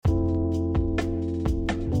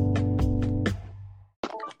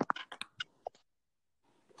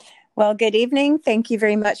Well, good evening. Thank you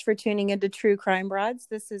very much for tuning into True Crime Broads.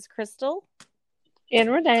 This is Crystal. And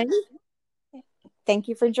Renee. Thank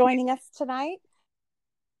you for joining us tonight.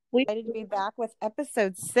 We Excited to be back with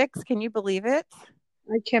episode 6. Can you believe it?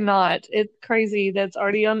 I cannot. It's crazy. That's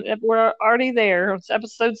already on. We're already there. It's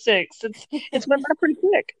episode 6. It's went by pretty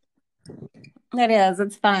quick. It is.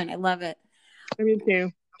 It's fun. I love it. Me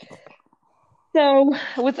too. So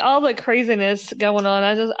with all the craziness going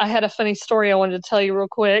on, I had a funny story I wanted to tell you real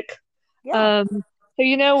quick. Yeah.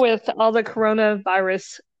 So with all the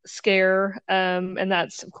coronavirus scare, and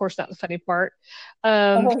that's of course not the funny part.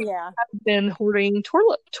 Yeah. I've been hoarding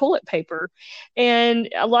toilet paper, and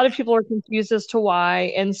a lot of people are confused as to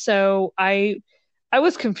why. And so I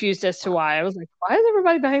was confused as to why. I was like, why is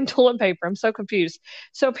everybody buying toilet paper? I'm so confused.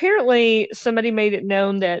 So apparently somebody made it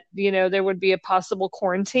known that, there would be a possible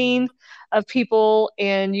quarantine of people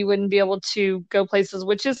and you wouldn't be able to go places,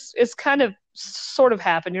 which is kind of sort of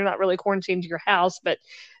happened. You're not really quarantined to your house, but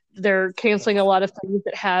they're canceling a lot of things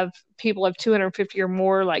that have people of 250 or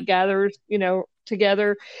more like gathered,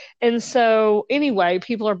 together. And so anyway,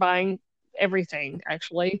 people are buying everything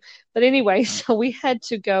actually. But anyway, so we had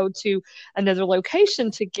to go to another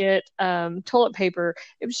location to get toilet paper.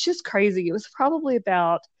 It was just crazy. It was probably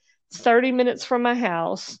about 30 minutes from my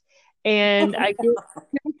house. And I get to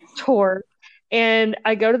the store and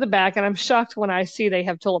I go to the back and I'm shocked when I see they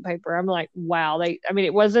have toilet paper. I'm like, wow,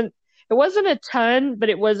 it wasn't a ton, but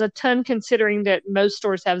it was a ton considering that most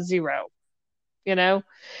stores have zero, you know?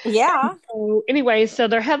 Yeah. So anyway, so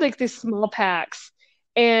they have like these small packs,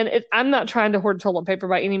 and I'm not trying to hoard toilet paper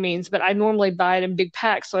by any means, but I normally buy it in big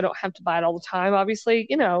packs, so I don't have to buy it all the time. Obviously,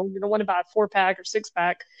 you don't want to buy a 4-pack or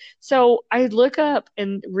 6-pack. So I look up,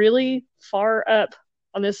 and really far up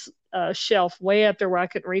on this shelf, way up there where I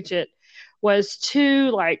couldn't reach it, was two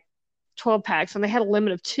like 12 packs, and they had a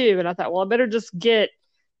limit of 2. And I thought, well, I better just get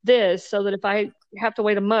this so that if I have to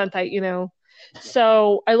wait a month,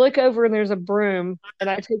 So I look over and there's a broom, and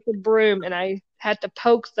I take the broom and I had to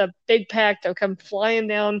poke the big pack to come flying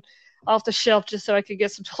down off the shelf just so I could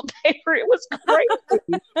get some toilet paper. It was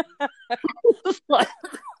crazy. It was like,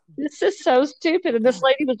 this is so stupid. And this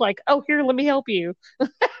lady was like, "Oh, here, let me help you."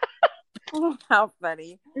 How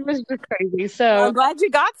funny. It was just crazy. So I'm glad you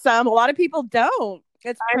got some. A lot of people don't.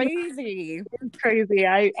 It's crazy. It's crazy.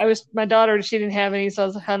 I was my daughter. She didn't have any, so I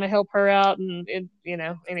was trying to help her out, and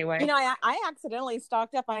anyway. I accidentally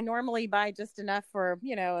stocked up. I normally buy just enough for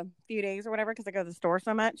a few days or whatever because I go to the store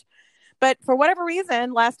so much. But for whatever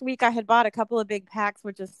reason, last week I had bought a couple of big packs,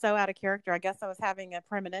 which is so out of character. I guess I was having a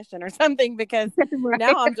premonition or something because Right.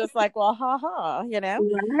 now I'm just like, well, ha,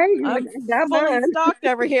 Right. I'm fully stocked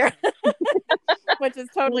over here, which is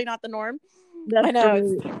totally not the norm. That's I know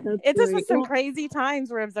great. it's just some crazy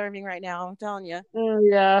times we're observing right now. I'm telling you. Oh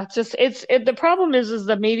yeah, just the problem is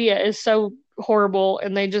the media is so horrible,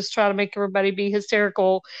 and they just try to make everybody be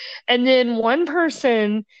hysterical, and then one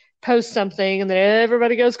person posts something and then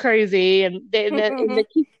everybody goes crazy, and they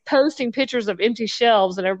keep posting pictures of empty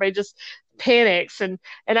shelves and everybody just panics, and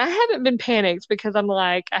I haven't been panicked because I'm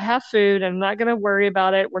like, I have food, I'm not going to worry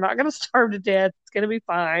about it, we're not going to starve to death, it's going to be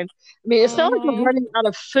fine. I mean, it's not like we're running out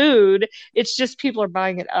of food, it's just people are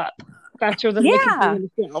buying it up faster than they can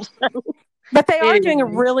bring themselves. But they are doing a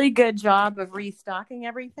really good job of restocking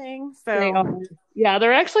everything. So they are. Yeah,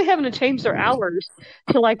 they're actually having to change their hours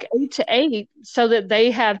to like 8 to 8 so that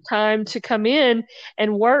they have time to come in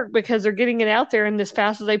and work because they're getting it out there, and as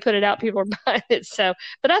fast as they put it out, people are buying it. So,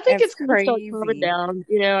 but I think it's going to start calming down.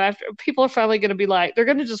 After people are finally going to be like, they're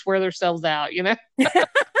going to just wear themselves out.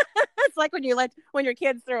 It's like when your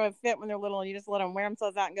kids throw a fit when they're little and you just let them wear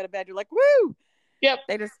themselves out and go to bed. You're like, woo! Yep.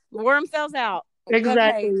 They just wear themselves out.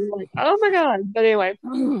 Exactly. Okay. Like, oh my God. But anyway,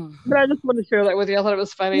 but I just wanted to share that with you. I thought it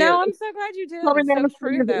was funny. No, I'm so glad you did. Probably It's so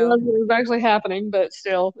true, though. It was actually happening, but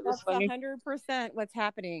still, it was funny. 100% what's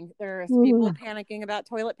happening. There's people panicking about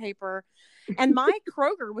toilet paper. And my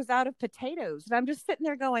Kroger was out of potatoes. And I'm just sitting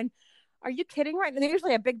there going, are you kidding? Right? And they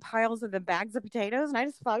usually have big piles of the bags of potatoes. And I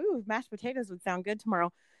just thought, ooh, mashed potatoes would sound good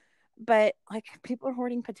tomorrow. But like, people are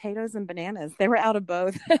hoarding potatoes and bananas. They were out of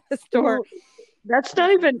both at the store. Well, that's not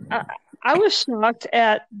even. I was shocked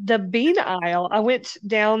at the bean aisle. I went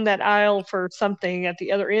down that aisle for something at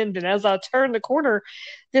the other end, and as I turned the corner,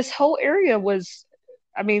 this whole area was.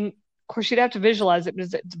 I mean, of course, you'd have to visualize it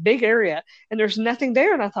because it's a big area, and there's nothing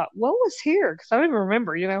there. And I thought, what was here? Because I don't even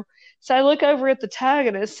remember, So I look over at the tag,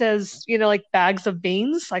 and it says, like bags of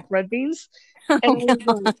beans, like red beans. And I was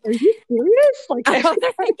like, are you serious? Like, they're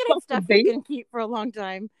thinking it's stuff you can keep for a long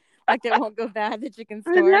time. Like, it won't go bad that you can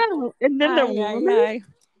store. I know. And then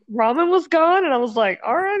ramen was gone, and I was like,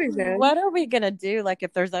 alrighty then. What are we gonna do? Like,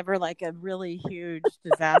 if there's ever like a really huge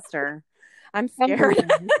disaster, I'm Oh my scared.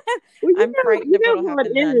 God. Well, I'm frightened of what'll how it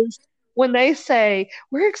happen then. is when they say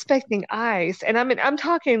we're expecting ice, and I mean, I'm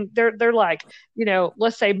talking. They're like,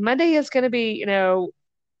 let's say Monday is going to be,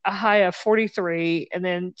 a high of 43, and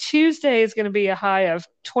then Tuesday is going to be a high of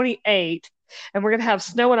 28, and we're going to have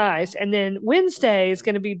snow and ice, and then Wednesday is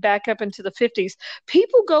going to be back up into the 50s.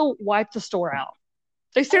 People go wipe the store out.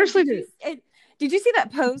 They seriously do. Did you see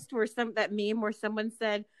that post where that meme where someone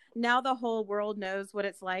said, "Now the whole world knows what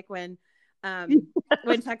it's like when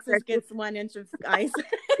Texas gets 1 inch of ice."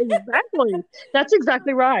 Exactly. That's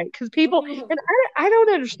exactly right. Because people, and I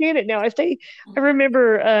don't understand it now. I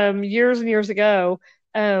remember years and years ago,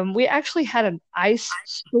 we actually had an ice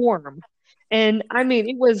storm. And I mean,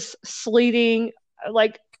 it was sleeting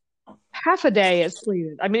like half a day it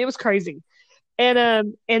sleeted. I mean, it was crazy.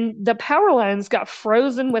 And the power lines got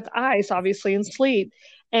frozen with ice, obviously, and sleet.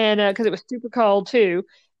 And because it was super cold too.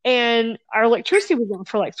 And our electricity was on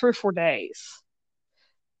for like 3 or 4 days.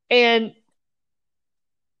 And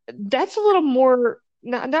that's a little more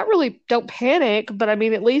not really don't panic, but I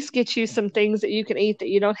mean at least get you some things that you can eat that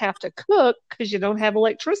you don't have to cook because you don't have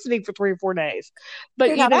electricity for 3 or 4 days. But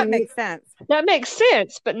See, now that makes sense. that makes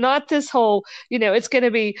sense, but not this whole, it's going to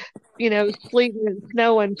be, sleeting and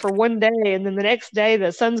snowing for one day, and then the next day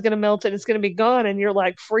the sun's going to melt and it's going to be gone, and you're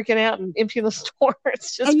like freaking out and emptying the store.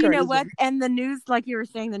 It's just And you crazy. know what? And the news, like you were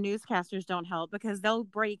saying, the newscasters don't help because they'll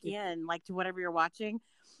break in like to whatever you're watching,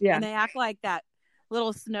 and they act like that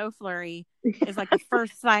little snow flurry is like the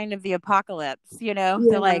first sign of the apocalypse. They're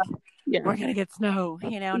like, we're gonna get snow,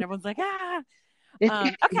 and everyone's like, ah.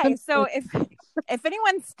 Okay, so if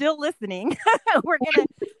anyone's still listening, we're gonna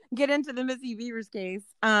get into the Missy Bevers case.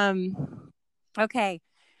 Okay,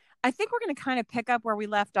 I think we're gonna kind of pick up where we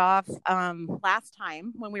left off last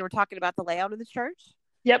time when we were talking about the layout of the church.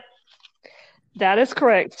 Yep. That is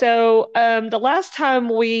correct. So, the last time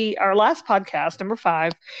our last podcast, number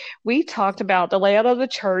 5, we talked about the layout of the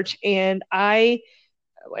church, and I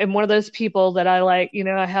am one of those people that I like,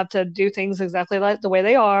 I have to do things exactly like the way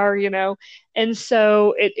they are, and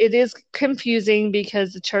so it is confusing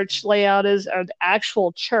because the church layout or the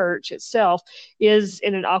actual church itself is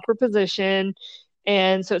in an awkward position.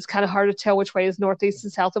 And so it's kind of hard to tell which way is northeast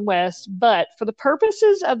and south and west. But for the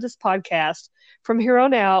purposes of this podcast, from here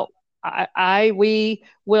on out, we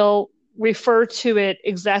will refer to it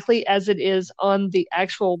exactly as it is on the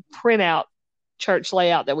actual printout church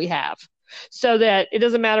layout that we have, so that it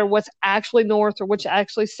doesn't matter what's actually north or what's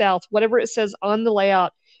actually south. Whatever it says on the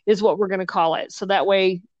layout is what we're going to call it. So that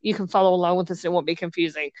way you can follow along with us. It won't be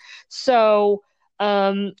confusing. So,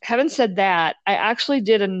 having said that, I actually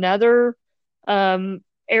did another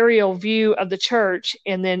aerial view of the church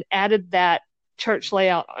and then added that church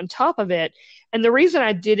layout on top of it. And the reason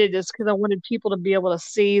I did it is because I wanted people to be able to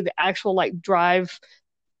see the actual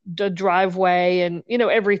the driveway and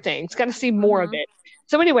everything. It's got to see more of it.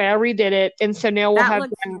 So anyway, I redid it, and so now we'll have that.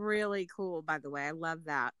 Looks really cool, by the way. I love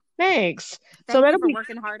that. Thanks. Thank you for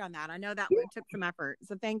working hard on that. I know that one took some effort,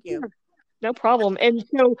 so thank you. No problem. And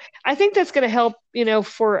so I think that's going to help,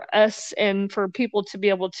 for us and for people to be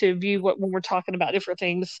able to view when we're talking about different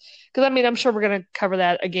things. Because I'm sure we're going to cover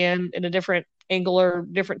that again in a different angle or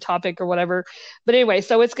different topic or whatever. But anyway,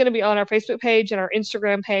 so it's going to be on our Facebook page and our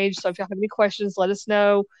Instagram page. So if y'all have any questions, let us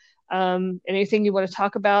know. Anything you want to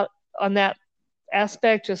talk about on that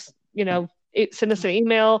aspect, just, send us an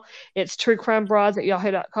email. It's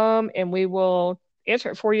truecrimebroads@yahoo.com, and we will answer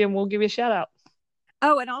it for you, and we'll give you a shout out.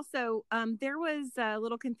 Oh, and also, there was a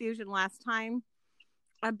little confusion last time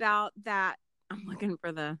about that. I'm looking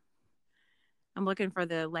for the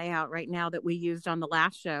layout right now that we used on the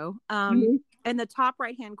last show. In the top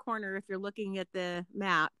right-hand corner, if you're looking at the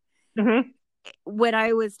map, when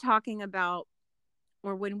I was talking about,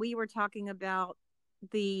 or when we were talking about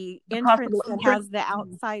the entrance that has the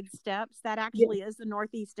outside steps, that actually is the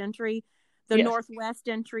northeast entry. The northwest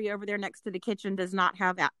entry over there next to the kitchen does not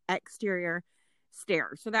have that exterior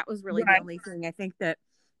stairs. So that was really the only thing I think that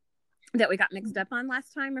we got mixed up on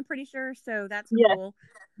last time, I'm pretty sure. So that's cool.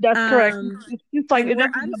 That's correct. It's like,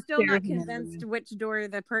 I'm still not convinced which door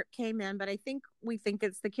the perp came in, but we think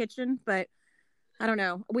it's the kitchen, but I don't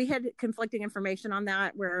know. We had conflicting information on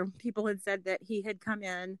that, where people had said that he had come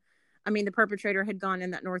in. The perpetrator had gone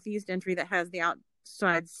in that northeast entry that has the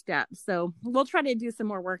outside steps. So we'll try to do some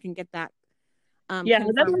more work and get that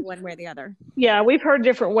confirmed one way or the other. Yeah, we've heard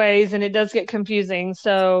different ways, and it does get confusing.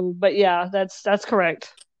 So, but yeah, that's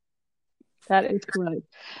correct. That is correct.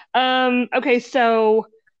 Okay, so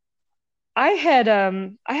I had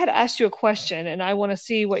asked you a question, and I want to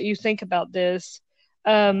see what you think about this.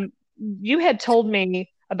 You had told me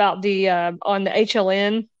about the on the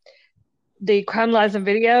HLN, the Crime Lies and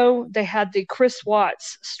Video. They had the Chris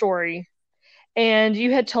Watts story, and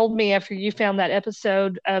you had told me after you found that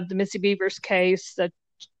episode of the Missy Bevers case, the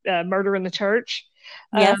murder in the church,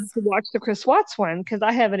 Yes. to watch the Chris Watts one because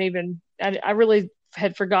I haven't even. I really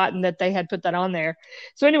had forgotten that they had put that on there.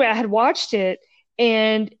 So anyway, I had watched it,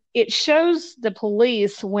 and it shows the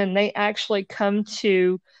police when they actually come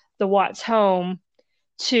to the Watts home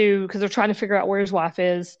to because they're trying to figure out where his wife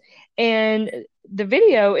is, and the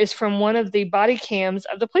video is from one of the body cams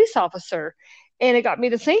of the police officer, and it got me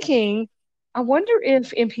to thinking. I wonder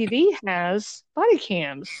if MPD has body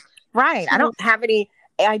cams. Right. I So, don't have any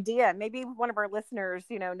idea. Maybe one of our listeners,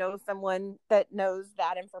 knows someone that knows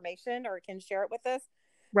that information or can share it with us.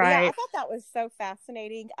 But yeah, I right. thought that was so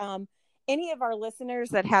fascinating. Any of our listeners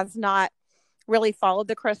that has not really followed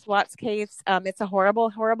the Chris Watts case, it's a horrible,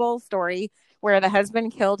 horrible story where the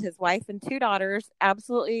husband killed his wife and two daughters.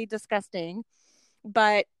 Absolutely disgusting.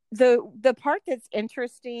 But the part that's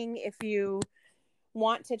interesting, if you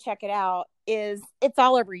want to check it out, is it's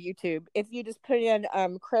all over YouTube. If you just put in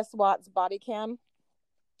Chris Watts body cam,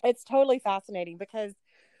 it's totally fascinating because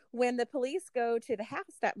when the police go to the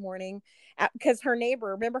house that morning, because her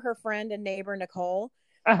neighbor, remember her friend and neighbor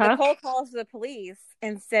Uh-huh. Nicole calls the police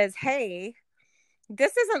and says, "Hey,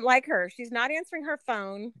 this isn't like her. She's not answering her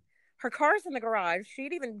phone. Her car's in the garage.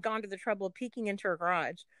 She'd even gone to the trouble of peeking into her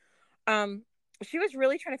garage. Um, she was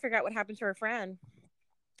really trying to figure out what happened to her friend,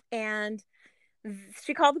 and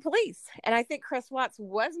she called the police. And I think Chris Watts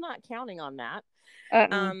was not counting on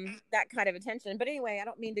Uh-uh. that kind of attention. But anyway, I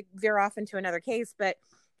don't mean to veer off into another case, but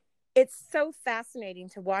it's so fascinating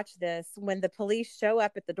to watch this when the police show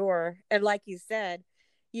up at the door. And like you said,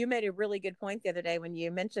 you made a really good point the other day when you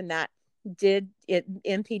mentioned that. Did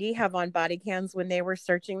MPD have on body cams when they were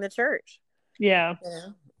searching the church? Yeah. Yeah.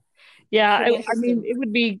 Yeah. Pretty I mean,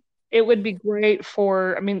 interesting. it would be great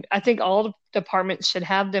for. I mean, I think all departments should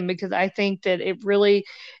have them because I think that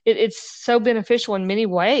it's so beneficial in many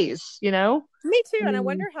ways. Me too. I And I mean,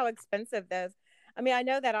 wonder how expensive those. I mean, I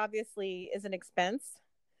know that obviously is an expense.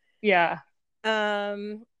 yeah.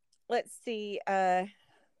 Um, let's see.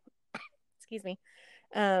 Excuse me.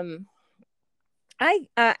 Um, I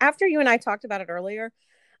after you and I talked about it earlier,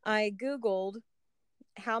 I Googled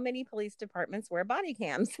how many police departments wear body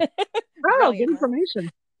cams. Oh, good Brilliant, huh?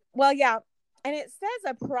 information. Well, yeah. And it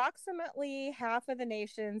says approximately half of the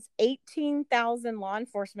nation's 18,000 law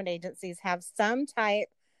enforcement agencies have some type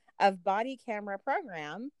of body camera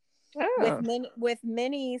program, Oh, with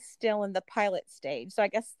many still in the pilot stage. So I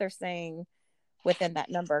guess they're saying within that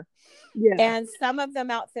number. yeah. And some of them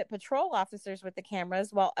outfit patrol officers with the cameras,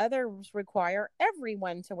 while others require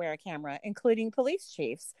everyone to wear a camera, including police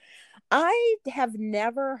chiefs. I have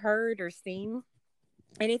never heard or seen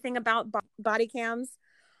anything about body cams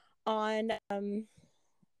on, the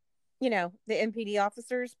MPD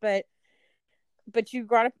officers, but you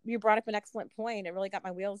brought up an excellent point. It really got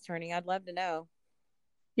my wheels turning. I'd love to know.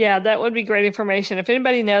 Yeah, that would be great information. If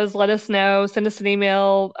anybody knows, let us know. Send us an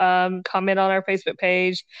email, comment on our Facebook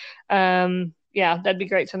page. Yeah, that'd be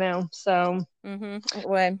great to know. So, It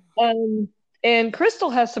would. um, and Crystal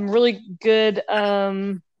has some a really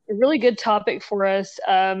good topic for us.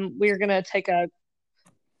 We're gonna take a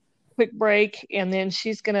quick break, and then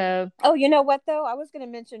she's gonna. Oh, you know what though? I was going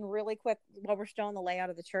to mention really quick while we're still on the layout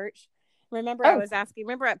of the church. Remember, I Oh, was asking.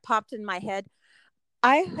 Remember, it popped in my head.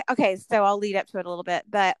 Okay, so I'll lead up to it a little bit,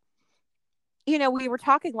 but we were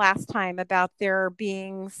talking last time about there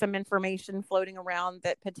being some information floating around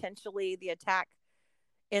that potentially the attack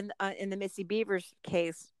in the Missy Bevers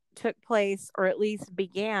case took place, or at least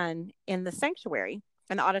began, in the sanctuary,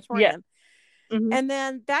 in the yeah. auditorium. Hmm. And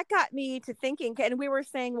then that got me to thinking, and we were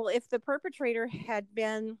saying, well, if the perpetrator had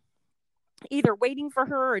been either waiting for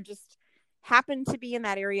her or just happened to be in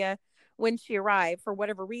that area when she arrived for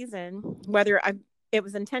whatever reason, whether it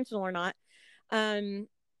was intentional or not, um,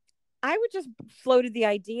 I would just floated the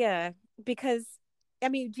idea because, I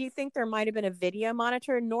mean, do you think there might have been a video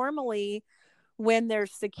monitor? Normally, when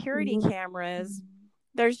there's security Hmm. cameras,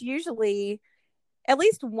 there's usually at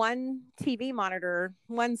least one TV monitor,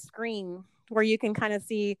 one screen where you can kind of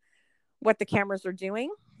see what the cameras are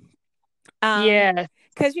doing. Yeah.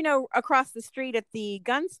 Because across the street at the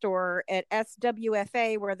gun store at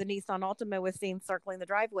SWFA, where the Nissan Altima was seen circling the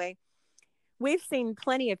driveway, we've seen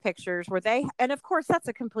plenty of pictures where and of course that's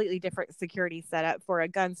a completely different security setup for a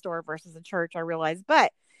gun store versus a church, I realize,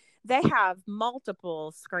 but they have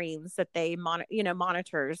multiple screens that they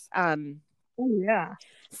monitors. Oh, yeah.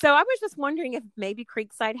 So I was just wondering if maybe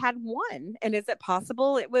Creekside had one, and is it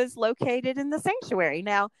possible it was located in the sanctuary?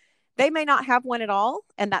 Now, They may not have one at all,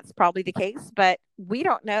 and that's probably the case, but we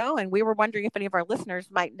don't know. And we were wondering if any of our listeners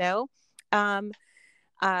might know. Um,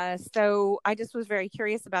 so I just was very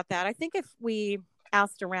curious about that. I think if we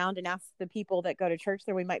asked around and asked the people that go to church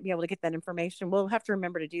there, we might be able to get that information. We'll have to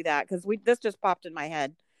remember to do that because this just popped in my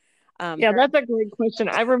head. Yeah, that's a great question.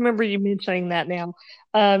 I remember you mentioning that now.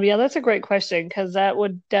 Yeah, that's a great question because that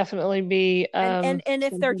would definitely be and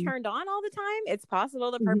if they're something. turned on all the time, it's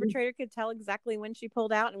possible the Mhm, perpetrator could tell exactly when she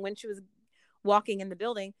pulled out and when she was walking in the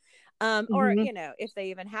building, or mhm. if they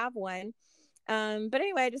even have one. But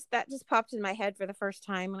anyway, that just popped in my head for the first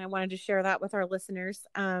time, and I wanted to share that with our listeners.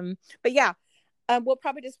 But yeah, we'll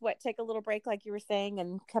probably just take a little break, like you were saying,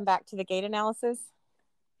 and come back to the gait analysis.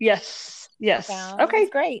 Yes, yes. Sounds Okay,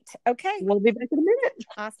 great. Okay, we'll be back in a minute.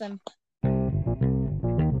 awesome.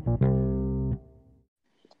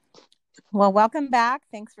 Well, welcome back.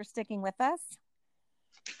 Thanks for sticking with us.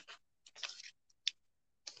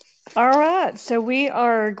 All right, so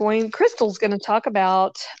Crystal's going to talk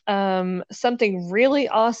about something really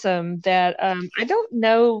awesome that I don't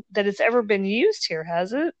know that it's ever been used here,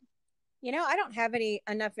 has it? I don't have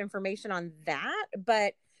enough information on that,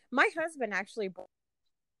 but my husband actually brought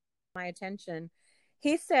my attention.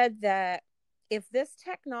 He said that if this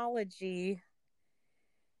technology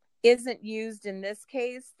isn't used in this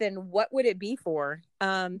case, then what would it be for?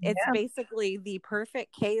 It's Yeah, basically the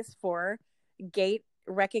perfect case for gait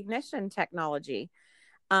recognition technology.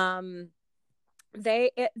 Um,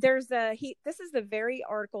 this is the very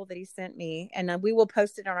article that he sent me, and we will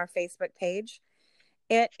post it on our Facebook page.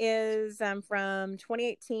 It is from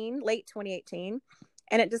 2018, late 2018,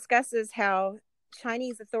 and it discusses how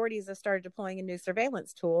Chinese authorities have started deploying a new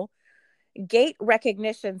surveillance tool, gait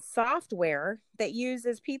recognition software, that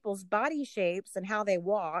uses people's body shapes and how they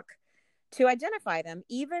walk to identify them,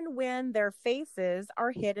 even when their faces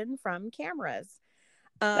are hidden from cameras.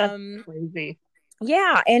 that's Um, crazy.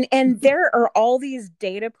 yeah, and there are all these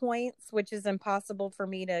data points, which is impossible for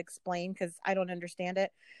me to explain because I don't understand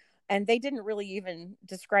it. And they didn't really even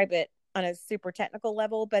describe it on a super technical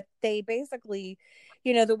level, but they basically,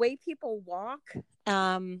 the way people walk,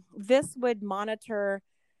 this would monitor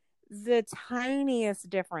the tiniest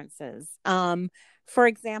differences. For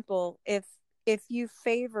example, if you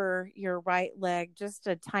favor your right leg just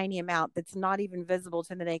a tiny amount that's not even visible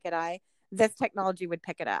to the naked eye, this technology would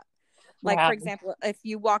pick it up. Like, for Wow. example, if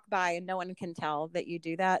you walk by and no one can tell that you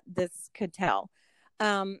do that, this could tell.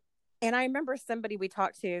 Um, and I remember somebody we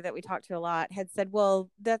talked to a lot had said, well,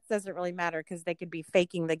 that doesn't really matter because they could be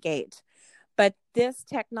faking the gait. But this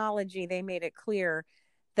technology, they made it clear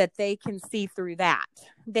that they can see through that.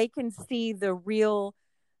 They can see the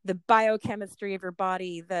biochemistry of your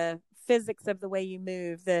body, the physics of the way you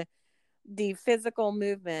move, the physical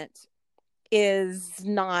movement is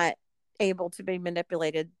not able to be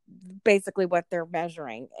manipulated, basically what they're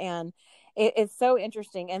measuring. And it's so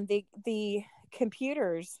interesting. And the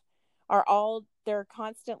computers they're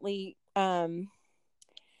constantly,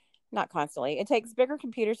 not constantly, it takes bigger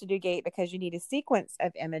computers to do gait because you need a sequence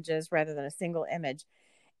of images rather than a single image.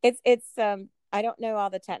 It's I don't know all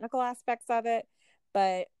the technical aspects of it,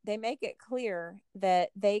 but they make it clear that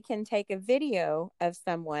they can take a video of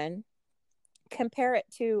someone, compare it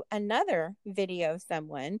to another video of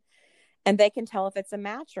someone, and they can tell if it's a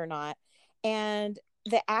match or not. And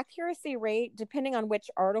the accuracy rate, depending on which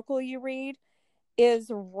article you read, is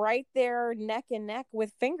right there neck and neck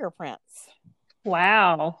with fingerprints.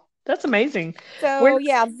 Wow. That's amazing. Where So,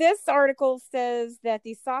 yeah, this article says that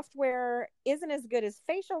the software isn't as good as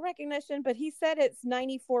facial recognition, but he said its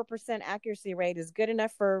 94% accuracy rate is good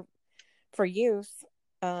enough for use.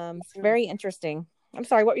 It's very interesting. I'm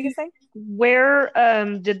sorry, what were you going to say? where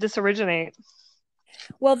did this originate?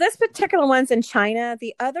 Well, this particular one's in China.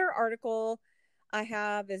 The other article I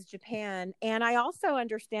have is Japan. And I also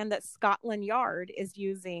understand that Scotland Yard is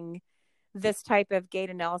using this type of gait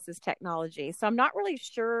analysis technology. So I'm not really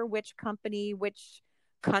sure which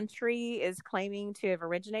country is claiming to have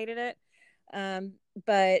originated it.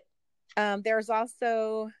 But there's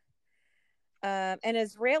also an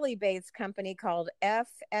Israeli-based company called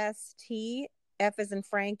FST. F is in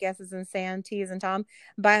Frank, S is in Sam, T is in Tom.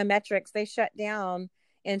 Biometrics. They shut down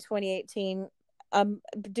in 2018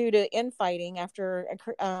 due to infighting after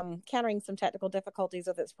countering some technical difficulties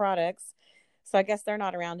with its products. So I guess they're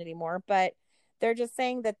not around anymore. But they're just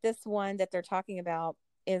saying that this one that they're talking about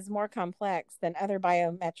is more complex than other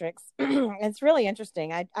biometrics. It's really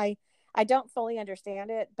interesting. I don't fully understand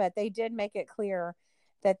it, but they did make it clear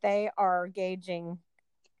that they are gauging,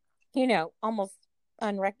 almost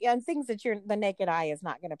and things that the naked eye is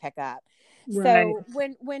not going to pick up. Right. So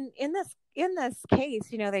when in this case,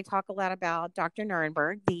 they talk a lot about Dr.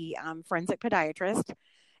 Nuremberg, the forensic podiatrist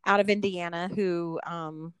out of Indiana, who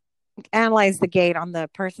analyzed the gait on the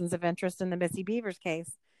persons of interest in the Missy Bevers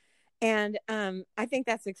case. And I think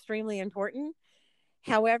that's extremely important.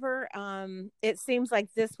 However, it seems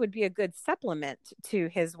like this would be a good supplement to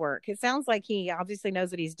his work. It sounds like he obviously knows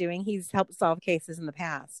what he's doing. He's helped solve cases in the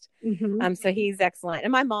past. Mm-hmm. So he's excellent.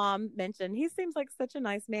 And my mom mentioned he seems like such a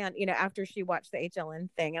nice man, after she watched the HLN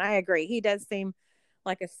thing. And I agree. He does seem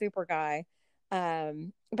like a super guy. But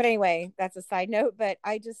anyway, that's a side note. But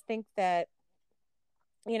I just think that,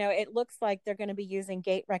 it looks like they're going to be using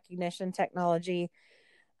gait recognition technology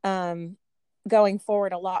going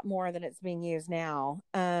forward a lot more than it's being used now.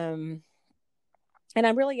 And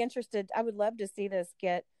I'm really interested. I would love to see this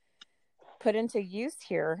get put into use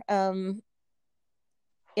here. That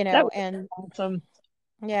would be awesome.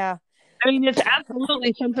 Yeah. I mean, it's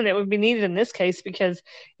absolutely something that would be needed in this case because,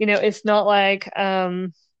 it's not like,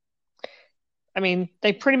 they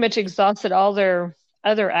pretty much exhausted all their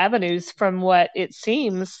other avenues from what it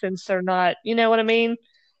seems, since they're not, you know what I mean?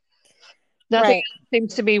 Nothing Right.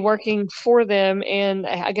 seems to be working for them, and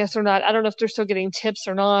I guess they're not. I don't know if they're still getting tips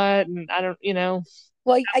or not, and I don't.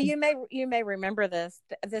 Well, you may remember this.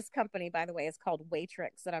 This company, by the way, is called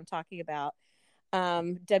Watrix that I'm talking about.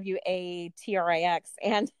 Watrix,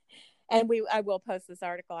 and I will post this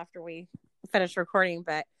article after we finish recording.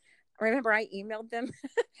 But remember, I emailed them,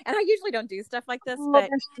 and I usually don't do stuff like this. Oh, but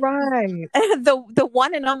that's right. the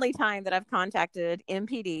one and only time that I've contacted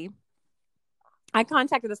MPD, I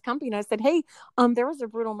contacted this company and I said, hey, there was a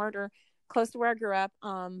brutal murder close to where I grew up,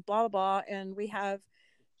 blah, blah, blah. And we have,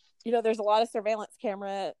 there's a lot of surveillance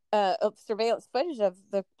footage of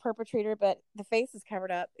the perpetrator, but the face is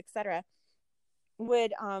covered up, etc.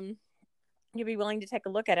 Would you be willing to take a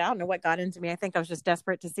look at it? I don't know what got into me. I think I was just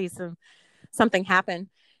desperate to see something happen.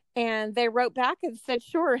 And they wrote back and said,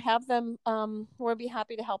 sure, have them, we'll be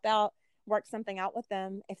happy to help out, work something out with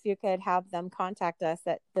them. If you could have them contact us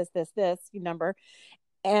at this number.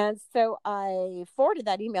 And so I forwarded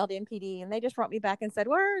that email to MPD, and they just wrote me back and said,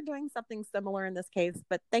 we're doing something similar in this case,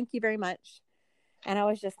 but thank you very much. And I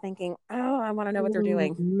was just thinking, I want to know what they're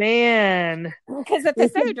doing. Man. Because if they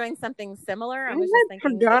say they're doing something similar, I was just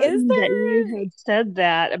thinking, forgotten that you had said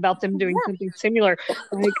that about them doing something similar.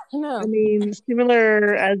 Like, no.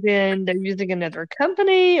 Similar as in they're using another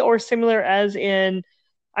company, or similar as in,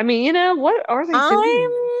 what are they doing?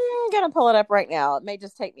 I'm going to pull it up right now. It may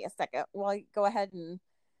just take me a second. Well, go ahead and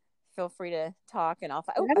feel free to talk, and I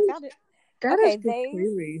found it. Okay,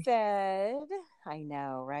 they said, I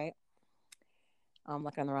know, right? I'm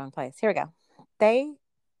looking in the wrong place. Here we go. They,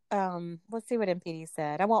 let's see what MPD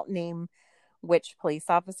said. I won't name which police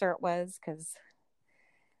officer it was because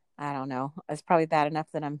I don't know. It's probably bad enough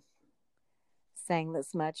that I'm saying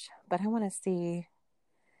this much, but I want to see.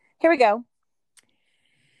 Here we go.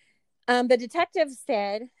 The detective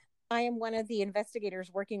said, I am one of the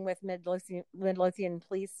investigators working with Midlothian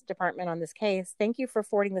Police Department on this case. Thank you for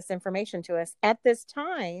forwarding this information to us. At this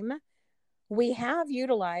time, we have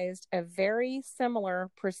utilized a very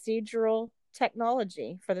similar procedural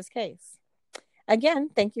technology for this case. Again,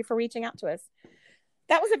 thank you for reaching out to us.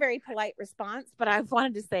 That was a very polite response, but I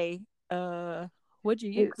wanted to say, what'd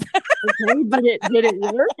you use? Okay, did it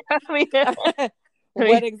work?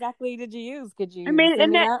 What exactly did you use? Could you? And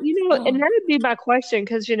that would be my question,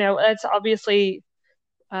 because that's obviously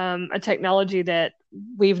a technology that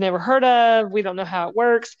we've never heard of. We don't know how it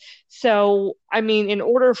works. So, in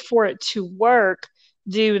order for it to work,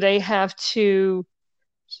 do they have to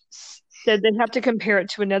compare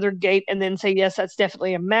it to another gait and then say, yes, that's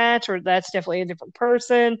definitely a match, or that's definitely a different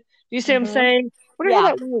person? Do you see what I'm saying? I wonder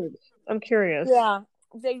how that works. I'm curious. Yeah.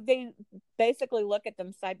 They basically look at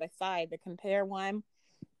them side by side, they compare one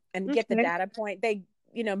and get the data point. They,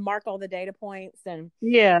 mark all the data points and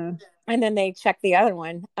then they check the other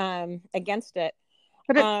one against it.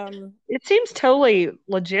 But it seems totally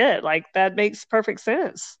legit. Like, that makes perfect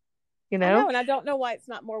sense. I know, and I don't know why it's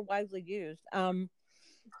not more widely used. I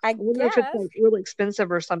wonder if it's like really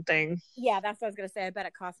expensive or something. Yeah, that's what I was going to say. I bet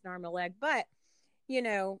it costs an arm and a leg, but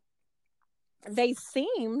they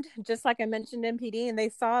seemed, just like I mentioned MPD, and they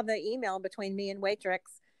saw the email between me and Watrix.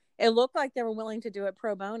 It looked like they were willing to do it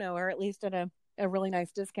pro bono, or at least at a really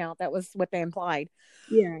nice discount. That was what they implied.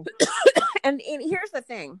 Yeah. And here's the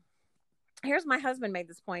thing. Here's my husband made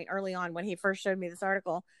this point early on when he first showed me this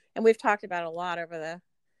article, and we've talked about it a lot over the,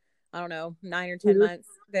 9 or 10 months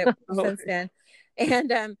since then.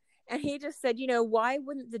 And he just said, why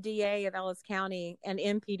wouldn't the DA of Ellis County and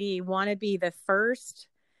MPD want to be the first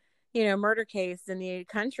murder case in the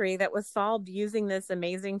country that was solved using this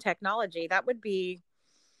amazing technology. That would be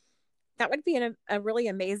a really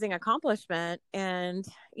amazing accomplishment. And,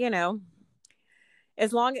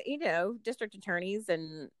 as long as, district attorneys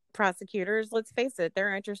and prosecutors, let's face it,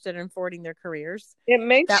 they're interested in forwarding their careers. It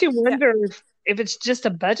makes That, you that wonder if it's just a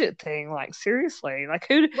budget thing. Like, seriously, like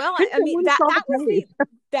well, who's I mean, want to solve a case?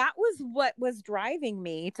 that was what was driving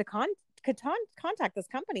me to contact this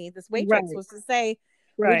company, this Right, Waitrix, was to say,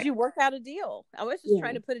 would right, you work out a deal? I was just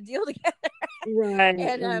trying yeah, to put a deal together right,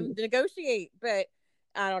 and right. negotiate, but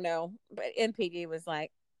I don't know. But NPD was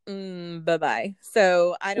like, bye bye.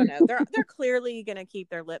 So I don't know. They're clearly going to keep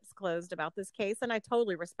their lips closed about this case, and I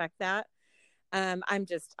totally respect that. I'm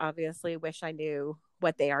just obviously wish I knew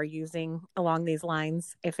what they are using along these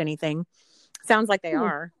lines, if anything. Sounds like they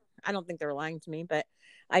are. I don't think they're lying to me, but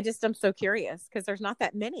I'm so curious because there's not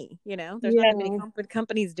that many, there's not that many Yeah.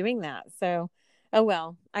 companies doing that. So, oh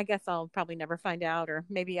well, I guess I'll probably never find out, or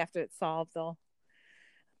maybe after it's solved, they'll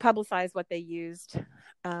publicize what they used.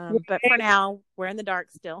 But for now, we're in the dark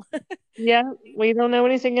still. Yeah, we don't know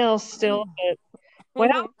anything else still, but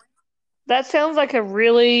well, that sounds like a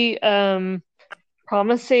really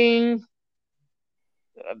promising,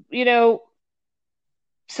 you know,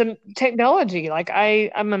 some technology. Like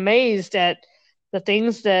I'm amazed at the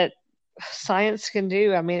things that science can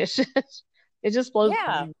do. I mean, it just blows my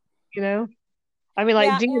Yeah, mind, you know? I mean, like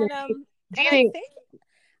yeah, DNA, and DNA,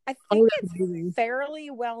 I oh, think that's it's amazing. fairly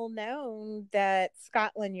well known that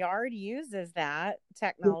Scotland Yard uses that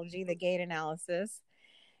technology, the gait analysis.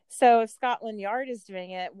 So if Scotland Yard is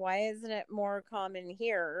doing it, why isn't it more common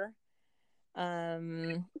here?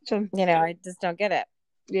 So, I just don't get it.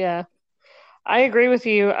 yeah, I agree with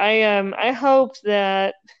you. I hope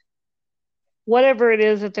that whatever it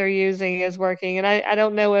is that they're using is working. And I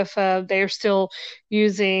don't know if they are still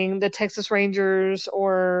using the Texas Rangers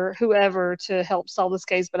or whoever to help solve this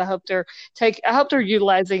case, but I hope they're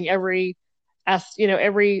utilizing every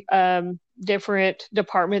different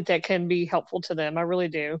department that can be helpful to them. I really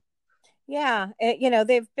do. Yeah,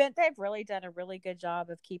 they've really done a really good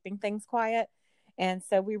job of keeping things quiet, and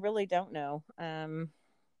so we really don't know. How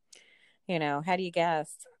do you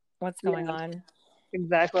guess what's going Yeah, on?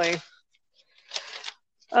 exactly.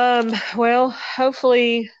 Well,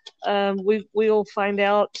 hopefully, we'll find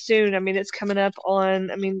out soon. I mean, it's coming up on.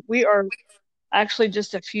 I mean, we are actually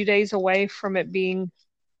just a few days away from it being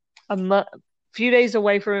a month. Few days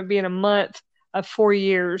away from it being a month of 4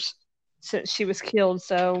 years since she was killed.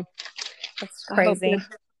 So It's I hope crazy.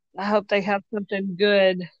 I hope they have something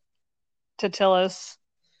good to tell us.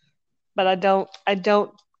 But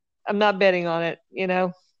I'm not betting on it. You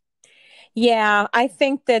know. Yeah, I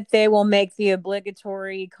think that they will make the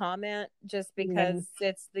obligatory comment just Yeah. because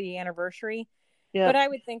it's the anniversary. But Yep. I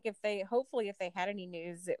would think hopefully, if they had any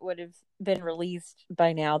news, it would have been released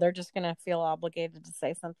by now. They're just going to feel obligated to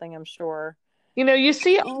say something, I'm sure. You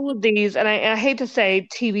see all of these, and I hate to say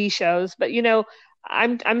TV shows, but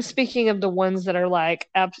I'm speaking of the ones that are like,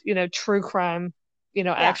 true crime,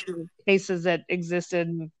 Yeah. actual cases that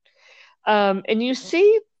existed, and you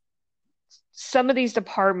see some of these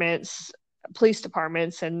departments, police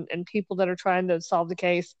departments, and people that are trying to solve the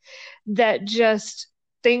case that just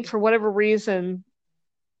think for whatever reason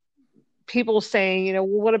people saying, well,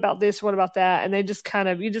 what about this? What about that? And they just kind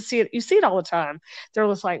of, you see it all the time. They're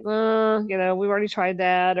just like, we've already tried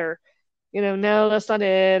that, or, no, that's not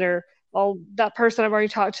it, or, oh, that person, I've already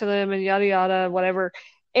talked to them, and yada, yada, whatever.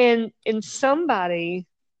 And somebody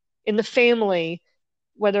in the family,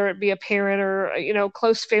 whether it be a parent or,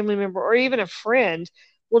 close family member, or even a friend,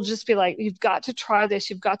 will just be like, you've got to try this.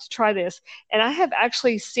 You've got to try this. And I have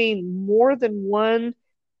actually seen more than one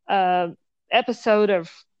uh, episode of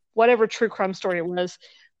whatever true crime story it was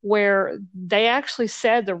where they actually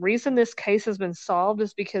said the reason this case has been solved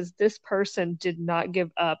is because this person did not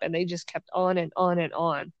give up and they just kept on and on and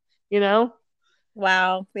on, you know?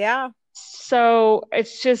 Wow. Yeah. So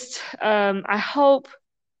it's just, I hope,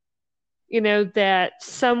 that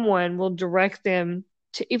someone will direct them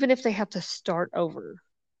to, even if they have to start over,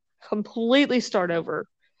 completely start over.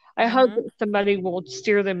 I hope Hmm. that somebody will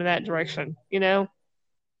steer them in that direction, you know?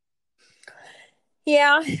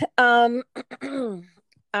 Yeah.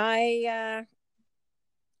 I uh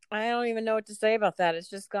I don't even know what to say about that. It's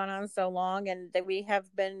just gone on so long, and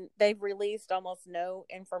that they've released almost no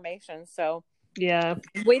information. So Yeah,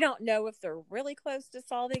 we don't know if they're really close to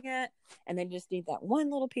solving it and they just need that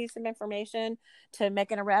one little piece of information to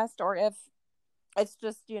make an arrest, or if it's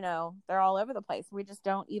just, they're all over the place. We just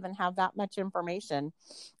don't even have that much information,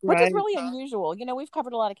 which is right. really unusual. We've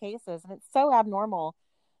covered a lot of cases, and it's so abnormal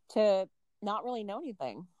to not really know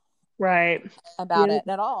anything. Right. about Yeah. it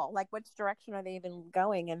at all. Like, which direction are they even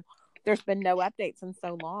going? And there's been no updates in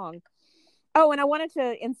so long. Oh, and I wanted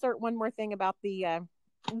to insert one more thing about the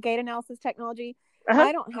gait analysis technology.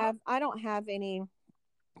 Uh-huh. I don't have any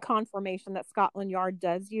confirmation that Scotland Yard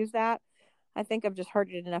does use that. I think I've just heard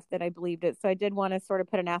it enough that I believed it. So I did want to sort of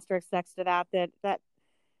put an asterisk next to that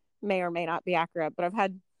may or may not be accurate. But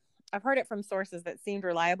I've heard it from sources that seemed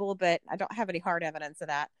reliable, but I don't have any hard evidence of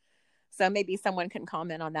that. So maybe someone can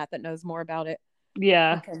comment on that knows more about it.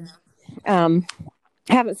 Yeah. Um,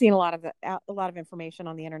 I haven't seen a lot of information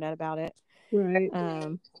on the internet about it. Right.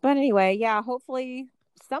 But anyway, yeah, hopefully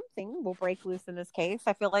something will break loose in this case.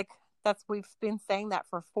 I feel like we've been saying that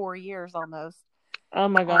for 4 years almost. Oh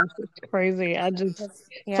my gosh, it's crazy. I just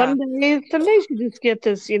Yeah. some days you just get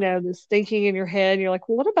this, this thinking in your head, and you're like,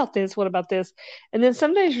 well, what about this? What about this? And then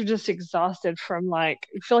some days you're just exhausted from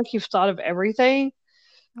you feel like you've thought of everything.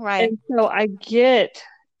 Right. And so I get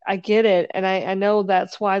it, and I know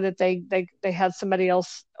that's why that they had somebody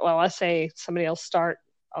else. Well, I say somebody else start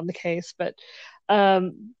on the case, but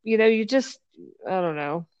you just I don't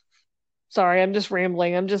know. Sorry, I'm just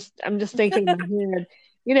rambling. I'm just thinking in my head,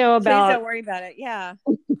 Please about don't worry about it. Yeah.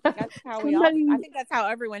 That's how somebody. I think that's how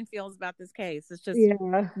everyone feels about this case. It's just Yeah,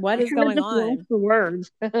 what I is kind of going just lost on. the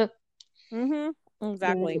words.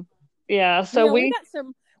 Exactly. Yeah, so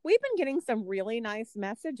We've been getting some really nice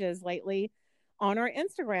messages lately on our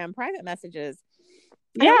Instagram private messages.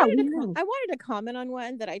 And yeah, I wanted to comment on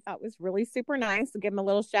one that I thought was really super nice. I'll give him a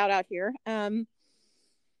little shout out here.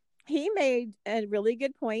 He made a really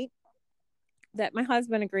good point that my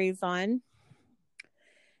husband agrees on.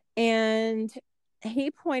 And he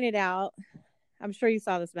pointed out, I'm sure you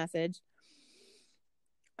saw this message.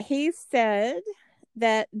 He said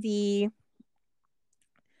that the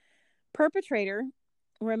perpetrator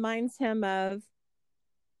reminds him of,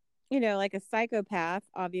 like a psychopath,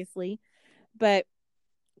 obviously, but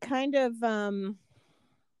kind of, I'm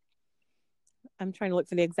trying to look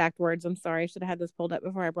for the exact words. I'm sorry. I should have had this pulled up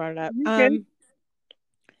before I brought it up.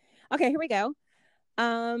 Okay, here we go.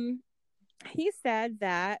 He said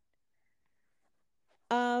that,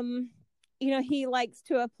 he likes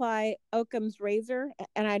to apply Occam's razor,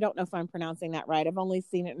 and I don't know if I'm pronouncing that right. I've only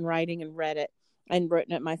seen it in writing and read it and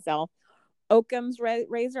written it myself. Occam's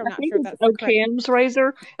razor. I'm not sure if that's the correct. Occam's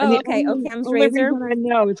razor. And Oh, the okay. Occam's only razor. reason I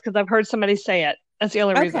know is because I've heard somebody say it. That's the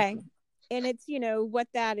only reason. Okay. And it's, what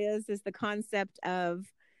that is the concept of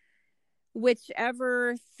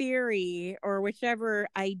whichever theory or whichever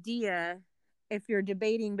idea, if you're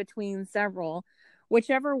debating between several,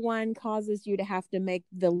 whichever one causes you to have to make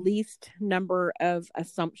the least number of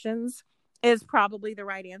assumptions is probably the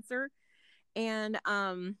right answer. And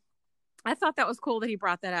I thought that was cool that he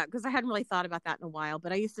brought that up because I hadn't really thought about that in a while,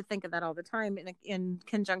 but I used to think of that all the time in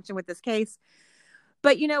conjunction with this case.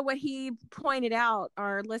 But what he pointed out,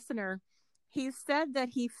 our listener, he said that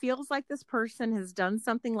he feels like this person has done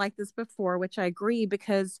something like this before, which I agree,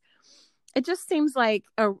 because it just seems like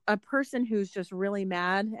a person who's just really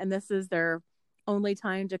mad and this is their only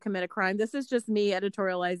time to commit a crime. This is just me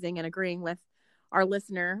editorializing and agreeing with our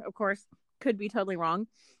listener. Of course, could be totally wrong,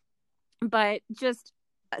 but just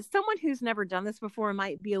someone who's never done this before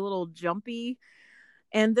might be a little jumpy.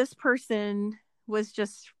 And this person was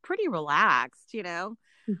just pretty relaxed,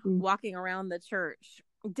 walking around the church.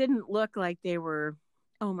 Didn't look like they were,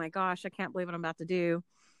 oh my gosh, I can't believe what I'm about to do.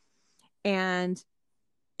 And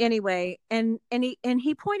anyway, and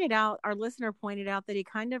he pointed out, our listener pointed out, that he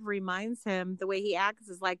kind of reminds him, the way he acts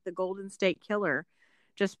is like the Golden State Killer,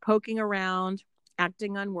 just poking around,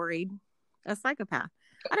 acting unworried, a psychopath.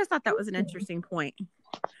 I just thought that was an interesting point.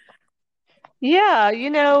 Yeah,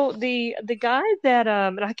 the guy that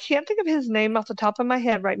and I can't think of his name off the top of my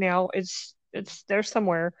head right now. It's there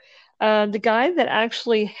somewhere. The guy that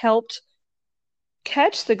actually helped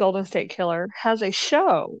catch the Golden State Killer has a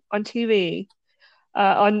show on TV,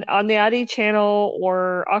 on the ID channel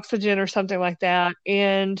or Oxygen or something like that.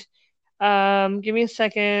 And give me a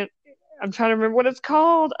second. I'm trying to remember what it's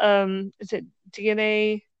called. Is it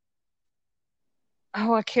DNA?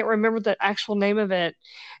 Oh, I can't remember the actual name of it.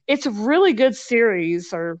 It's a really good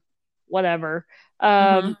series or whatever.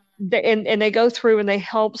 And they go through and they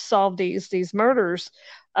help solve these murders.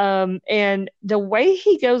 And the way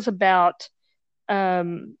he goes about,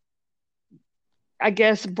 I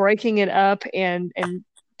guess, breaking it up and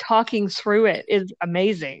talking through it is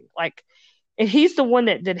amazing. Like, and he's the one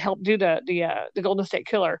that helped do the Golden State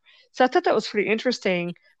Killer. So I thought that was pretty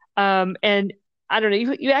interesting. And I don't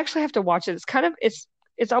know, you actually have to watch it.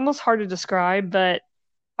 It's almost hard to describe, but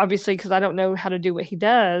obviously because I don't know how to do what he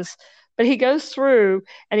does. But he goes through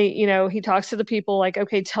and he talks to the people like,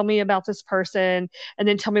 okay, tell me about this person and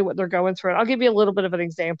then tell me what they're going through. And I'll give you a little bit of an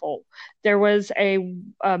example. There was a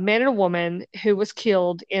man and a woman who was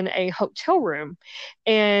killed in a hotel room,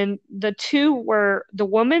 and the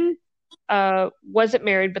woman wasn't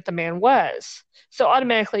married, but the man was. So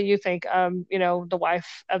automatically you think, the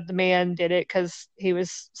wife of the man did it because he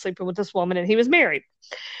was sleeping with this woman and he was married.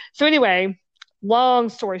 So anyway, long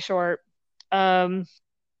story short,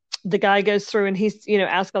 the guy goes through and he's,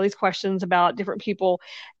 asks all these questions about different people.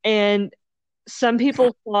 And some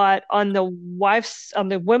people thought on the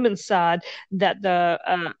woman's side that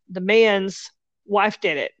the man's wife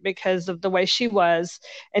did it because of the way she was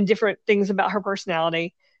and different things about her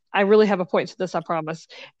personality. I really have a point to this, I promise.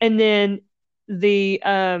 And then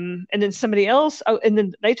somebody else, and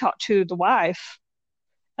then they talked to the wife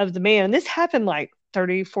of the man. And this happened like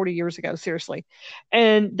 30, 40 years ago, seriously.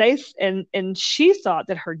 And she thought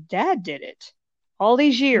that her dad did it. All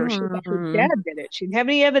these years, she thought her dad did it. She didn't have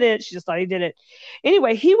any evidence. She just thought he did it.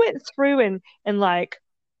 Anyway, he went through and like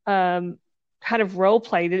kind of role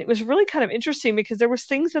played, and it was really kind of interesting because there was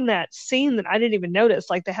things in that scene that I didn't even notice.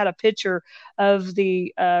 Like they had a picture of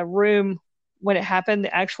the room when it happened,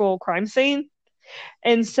 the actual crime scene,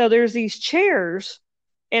 and so there's these chairs,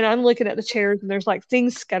 and I'm looking at the chairs, and there's like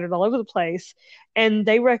things scattered all over the place. And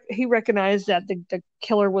he recognized that the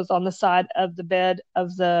killer was on the side of the bed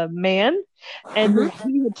of the man, and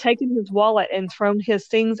he had taken his wallet and thrown his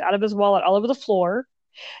things out of his wallet all over the floor.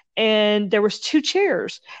 And there was two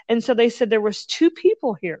chairs, and so they said there was two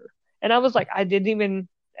people here. And I was like, it didn't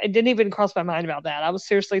even cross my mind about that. I was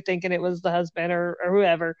seriously thinking it was the husband or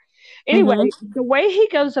whoever. Anyway, the way he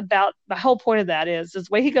goes about, the whole point of that is the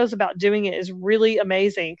way he goes about doing it is really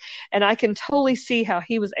amazing. And I can totally see how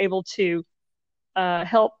he was able to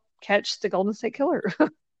help catch the Golden State Killer.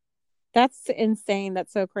 That's insane.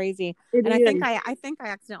 That's so crazy. It and is. I think I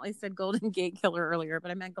accidentally said Golden Gate Killer earlier,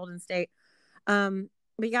 but I meant Golden State.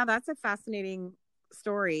 But yeah, that's a fascinating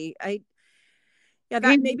story.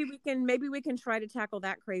 Maybe we can try to tackle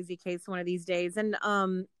that crazy case one of these days. And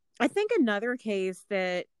I think another case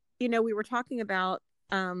that we were talking about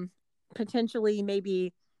potentially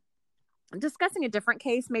maybe discussing a different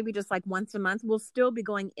case, maybe just like once a month. We'll still be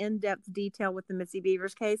going in-depth detail with the Missy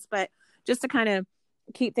Bevers case, but just to kind of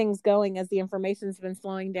keep things going as the information's been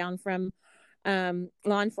slowing down from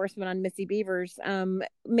law enforcement on Missy Bevers,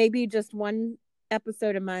 maybe just one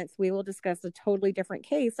episode a month we will discuss a totally different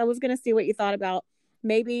case. I was going to see what you thought about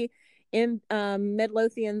maybe in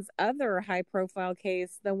Midlothian's other high profile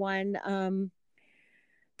case, the one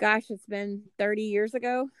it's been 30 years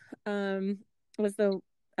ago, was the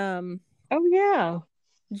oh yeah,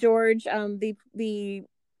 George, the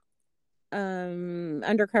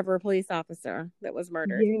undercover police officer that was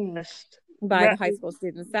murdered by the high school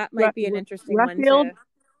students. That might be an interesting one to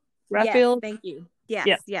Raphael. Yes, thank you.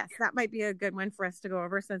 Yes, that might be a good one for us to go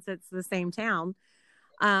over since it's the same town.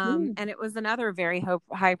 And it was another very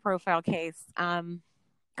high profile case.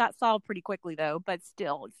 Got solved pretty quickly though, but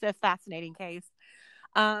still, it's a fascinating case.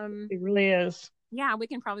 It really is. Yeah, we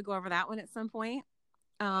can probably go over that one at some point.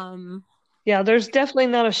 Yeah, there's definitely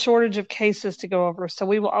not a shortage of cases to go over, so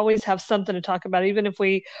we will always have something to talk about, even if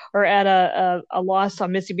we are at a loss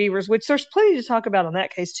on Missy Bevers, which there's plenty to talk about on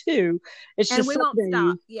that case too. It's just we won't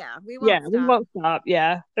stop. Yeah, we won't stop.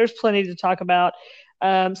 Yeah, there's plenty to talk about.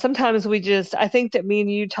 Sometimes I think that me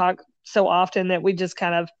and you talk so often that we just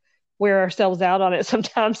kind of wear ourselves out on it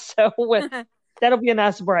sometimes. So that'll be a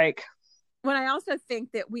nice break. When I also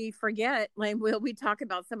think that we forget, like we talk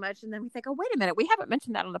about so much, and then we think, oh, wait a minute, we haven't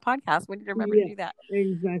mentioned that on the podcast. We need to remember to do that.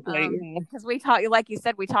 Exactly. Because we talk, like you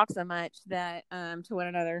said, we talk so much that to one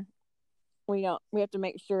another, we have to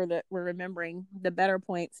make sure that we're remembering the better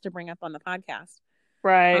points to bring up on the podcast.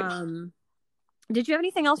 Right. Did you have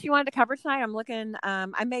anything else you wanted to cover tonight? I'm looking.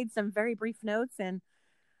 I made some very brief notes, and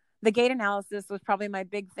the Gait analysis was probably my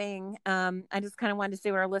big thing. I just kind of wanted to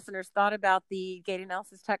see what our listeners thought about the Gait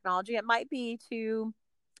analysis technology. It might be too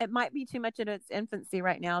much in its infancy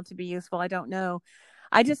right now to be useful. I don't know.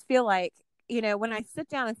 I just feel like, when I sit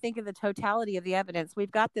down and think of the totality of the evidence,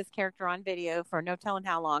 we've got this character on video for no telling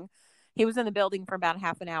how long. He was in the building for about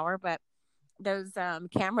half an hour, but those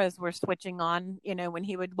cameras were switching on, when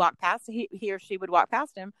he would walk past, he or she would walk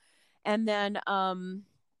past him. And then,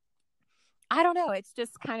 I don't know. It's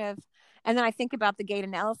just kind of, and then I think about the Gait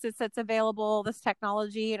analysis that's available, this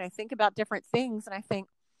technology, and I think about different things, and I think,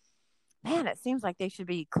 man, it seems like they should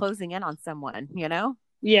be closing in on someone,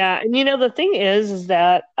 Yeah, and the thing is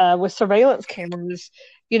that with surveillance cameras,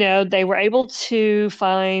 they were able to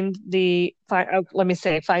find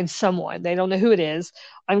someone. They don't know who it is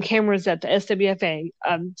on cameras at the SWFA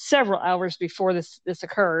several hours before this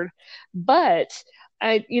occurred. But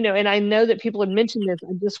and I know that people had mentioned this.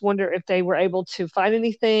 I just wonder if they were able to find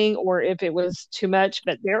anything or if it was too much.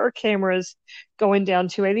 But there are cameras going down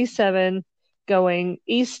 287, going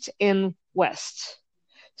east and west.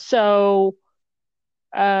 So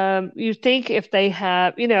you think if they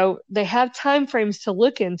have, they have time frames to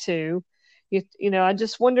look into. I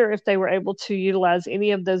just wonder if they were able to utilize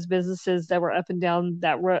any of those businesses that were up and down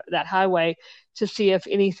that highway to see if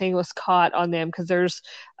anything was caught on them. Because there's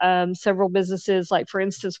several businesses, like for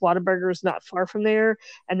instance, Whataburger's not far from there,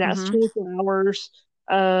 and that's 24 hours.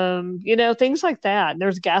 Things like that.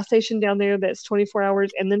 There's a gas station down there that's 24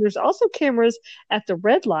 hours, and then there's also cameras at the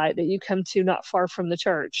red light that you come to not far from the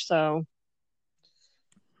church. So.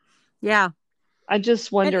 Yeah. I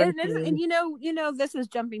just wonder. And this is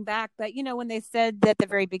jumping back, but when they said at the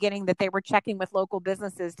very beginning that they were checking with local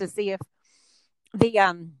businesses to see if they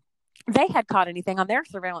had caught anything on their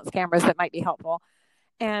surveillance cameras that might be helpful.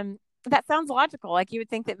 And that sounds logical. Like you would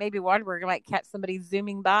think that maybe Whataburger might catch somebody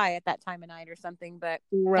zooming by at that time of night or something, but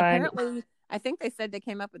apparently I think they said they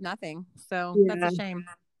came up with nothing. So that's a shame.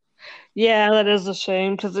 Yeah, that is a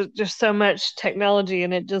shame because there's just so much technology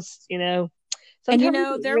and it just, and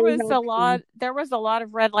there was a lot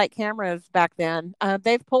of red light cameras back then.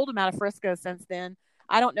 They've pulled them out of Frisco since then.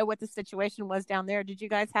 I don't know what the situation was down there. Did you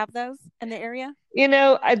guys have those in the area?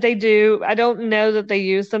 They do. I don't know that they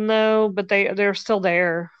use them though, but they're still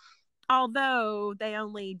there. Although they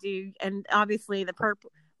only do, and obviously the perp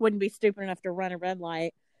wouldn't be stupid enough to run a red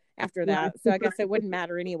light after that. So I guess it wouldn't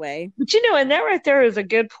matter anyway. But and that right there is a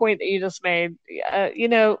good point that you just made.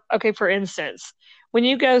 Okay, for instance, when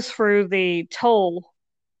you go through the toll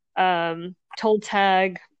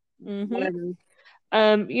tag, whatever,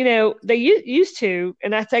 they used to,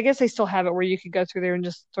 and I guess they still have it where you could go through there and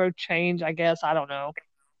just throw change. I guess I don't know.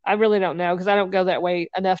 I really don't know because I don't go that way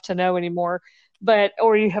enough to know anymore.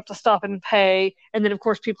 Or you have to stop and pay, and then of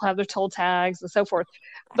course people have their toll tags and so forth.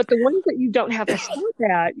 But the ones that you don't have to stop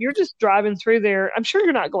at, you're just driving through there. I'm sure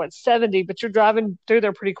you're not going 70, but you're driving through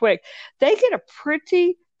there pretty quick. They get a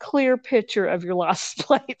pretty clear picture of your license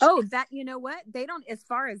plate. Oh, you know what? They don't, as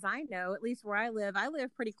far as I know, at least where I live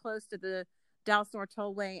pretty close to the Dallas North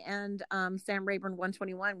Tollway and Sam Rayburn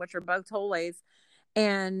 121, which are both tollways.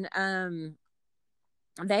 And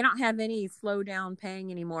they don't have any slow down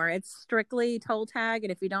paying anymore. It's strictly toll tag.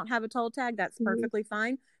 And if you don't have a toll tag, that's perfectly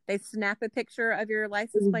fine. They snap a picture of your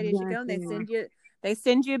license plate as you go and they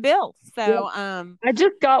send you a bill. So, I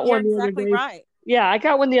just got one the other day. Right. Yeah, I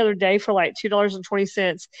got one the other day for like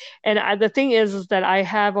 $2.20. And the thing is that I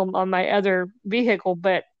have them on my other vehicle,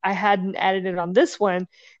 but I hadn't added it on this one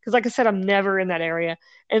because, like I said, I'm never in that area.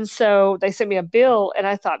 And so they sent me a bill, and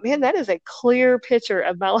I thought, man, that is a clear picture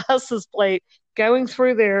of my license plate going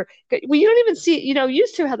through there. Well, you don't even see,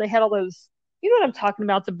 used to how they had all those, what I'm talking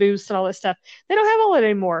about, the booths and all that stuff. They don't have all that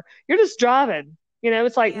anymore. You're just driving.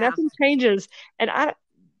 It's like nothing changes. And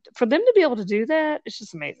for them to be able to do that, it's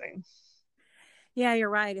just amazing. Yeah, you're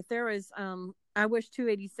right. If there was, I wish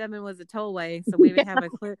 287 was a tollway, so we would have a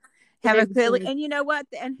clear, and you know what?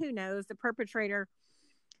 And who knows? The perpetrator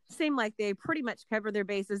seemed like they pretty much covered their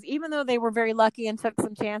bases, even though they were very lucky and took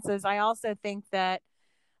some chances. I also think that,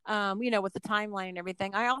 with the timeline and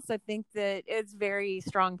everything, I also think that it's very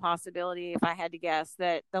strong possibility, if I had to guess,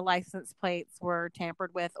 that the license plates were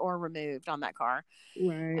tampered with or removed on that car.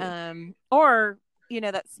 Right. Or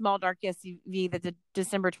that small dark SUV that the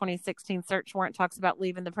December 2016 search warrant talks about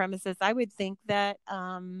leaving the premises. I would think that,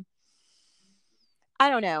 I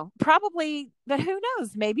don't know, probably, but who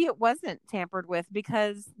knows? Maybe it wasn't tampered with,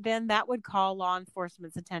 because then that would call law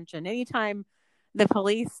enforcement's attention. Anytime the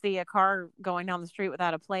police see a car going down the street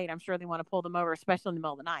without a plate, I'm sure they want to pull them over, especially in the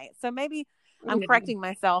middle of the night. So maybe I'm correcting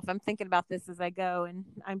myself. I'm thinking about this as I go, and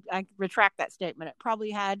I retract that statement. It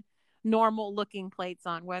probably had normal looking plates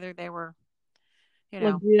on, whether they were,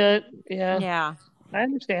 legit. Yeah, I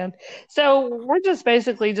understand. So we're just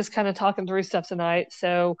basically just kind of talking through stuff tonight.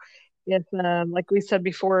 So if, like we said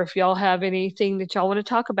before, if y'all have anything that y'all want to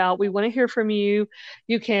talk about, we want to hear from you.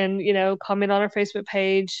 You can, comment on our Facebook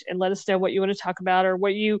page and let us know what you want to talk about or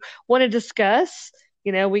what you want to discuss.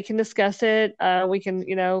 We can discuss it. We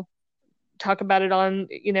can, talk about it on,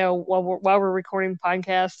 while we're recording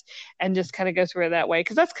podcasts, and just kind of go through it that way.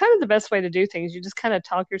 Because that's kind of the best way to do things. You just kind of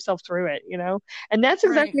talk yourself through it, and that's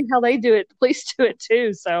exactly how they do it. The police do it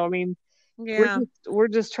too. So, I mean, we're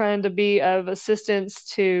just trying to be of assistance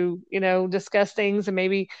to, discuss things and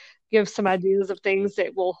maybe give some ideas of things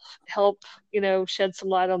that will help, shed some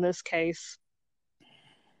light on this case.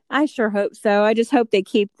 I sure hope so. I just hope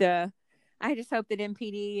I just hope that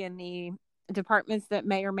MPD and the departments that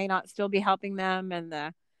may or may not still be helping them and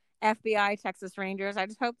the FBI, Texas Rangers, I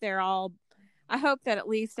just hope I hope that at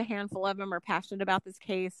least a handful of them are passionate about this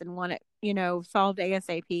case and want it, solved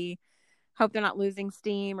ASAP. Hope they're not losing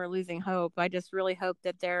steam or losing hope. I just really hope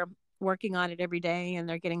that they're working on it every day and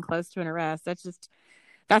they're getting close to an arrest. That's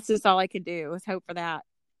just all I could do is hope for that.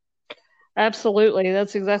 Absolutely.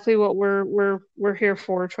 That's exactly what we're here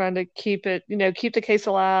for, trying to keep it, keep the case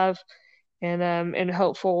alive, and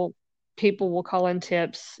hopeful people will call in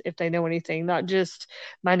tips if they know anything, not just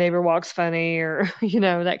my neighbor walks funny or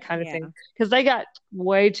that kind of Yeah. thing, because they got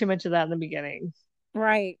way too much of that in the beginning.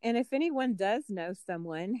 Right. And if anyone does know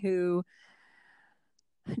someone who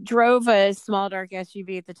drove a small dark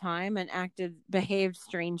SUV at the time and behaved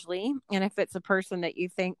strangely, and if it's a person that you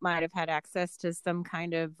think might have had access to some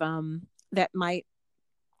kind of that might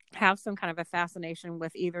have some kind of a fascination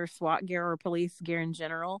with either SWAT gear or police gear in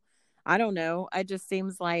general, I don't know. It just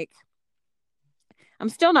seems like I'm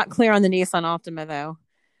still not clear on the Nissan Altima though.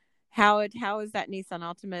 How is that Nissan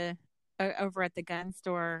Altima over at the gun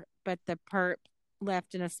store, but the perp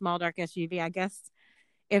left in a small dark SUV? I guess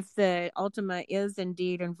if the Altima is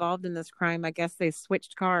indeed involved in this crime, I guess they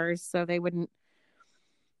switched cars so they wouldn't.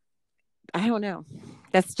 I don't know.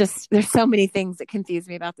 That's just, there's so many things that confuse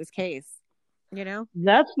me about this case,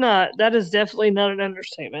 That is definitely not an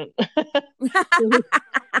understatement.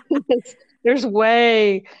 there's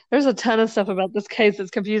there's a ton of stuff about this case that's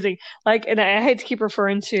confusing. Like, and I hate to keep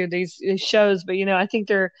referring to these shows, but I think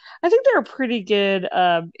they're a pretty good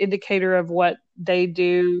indicator of what they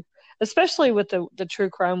do, especially with the true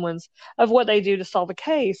crime ones, of what they do to solve a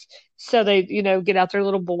case. So they get out their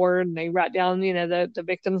little board and they write down the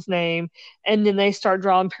victim's name, and then they start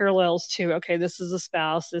drawing parallels to, okay, this is the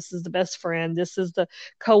spouse, this is the best friend, this is the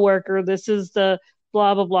coworker, this is the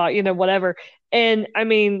blah blah blah, whatever. And I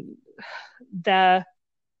mean, that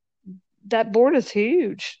that board is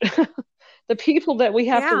huge. The people that we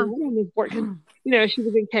have to Yeah. run on this board, she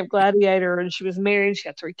was in Camp Gladiator and she was married, she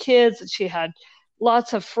had 3 kids, and she had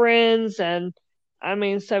lots of friends, and I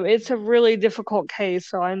mean, so it's a really difficult case.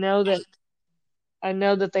 So I know that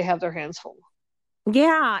they have their hands full.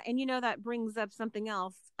 Yeah. And that brings up something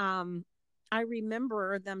else. I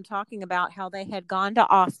remember them talking about how they had gone to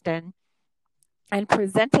Austin and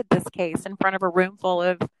presented this case in front of a room full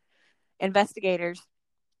of investigators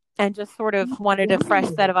and just sort of wanted a fresh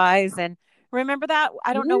set of eyes. And remember that?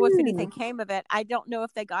 I don't know if anything came of it. I don't know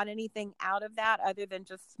if they got anything out of that other than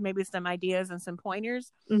just maybe some ideas and some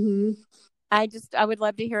pointers. Mm-hmm. I would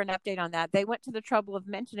love to hear an update on that. They went to the trouble of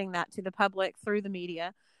mentioning that to the public through the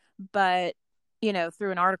media, but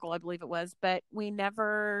through an article, I believe it was, but we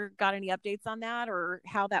never got any updates on that or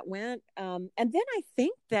how that went. And then I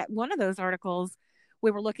think that one of those articles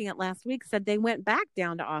we were looking at last week said they went back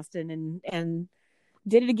down to Austin and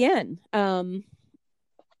did it again.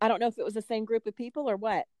 I don't know if it was the same group of people or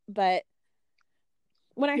what, but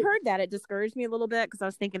when I heard that, it discouraged me a little bit because I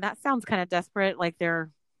was thinking that sounds kind of desperate, like they're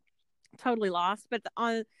totally lost. But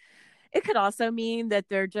it could also mean that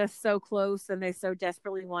they're just so close and they so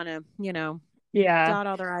desperately want to, Yeah. dot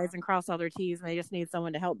all their I's and cross all their T's, and they just need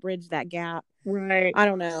someone to help bridge that gap. Right. I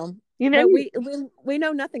don't know. But we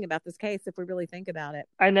know nothing about this case if we really think about it.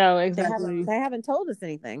 I know, exactly. They haven't told us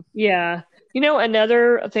anything. Yeah.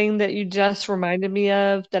 Another thing that you just reminded me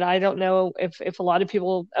of that I don't know if a lot of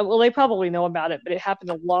people, well, they probably know about it, but it happened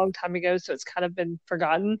a long time ago, so it's kind of been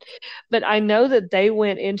forgotten. But I know that they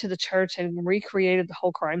went into the church and recreated the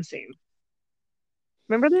whole crime scene.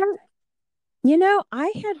 Remember that?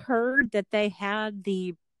 I had heard that they had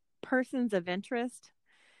the persons of interest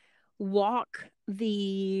walk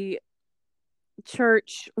the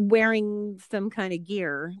church wearing some kind of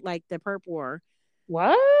gear like the perp wore.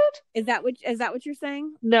 What? Is that what you're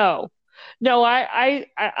saying? No. I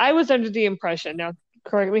was under the impression, now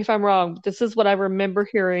correct me if I'm wrong, but this is what I remember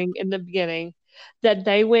hearing in the beginning, that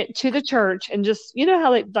they went to the church and just,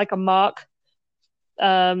 how they, like a mock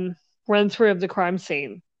run through of the crime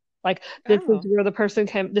scene. Like, this is where the person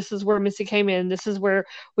came, this is where Missy came in, this is where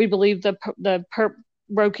we believe the perp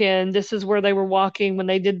broke in, this is where they were walking when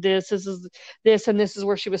they did this is this, and this is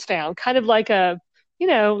where she was found. Kind of like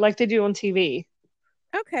like they do on TV.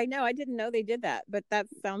 Okay, no, I didn't know they did that, but that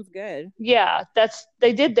sounds good. Yeah,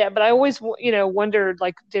 they did that, but I always wondered,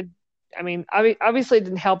 like, obviously it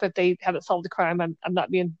didn't help if they haven't solved the crime. I'm not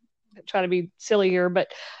trying to be silly here,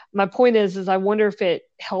 but my point is I wonder if it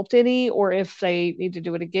helped any, or if they need to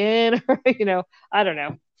do it again, or I don't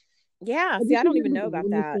know. Yeah, see, I don't even know about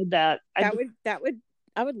that. That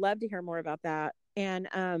I would love to hear more about that. And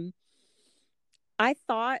I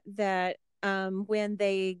thought that when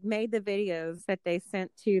they made the videos that they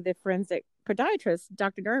sent to the forensic podiatrist,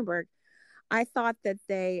 Dr. Nuremberg, I thought that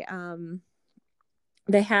they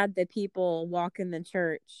had the people walk in the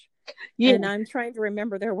church. Yeah. And I'm trying to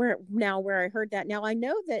remember where I heard that. Now I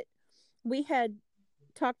know that we had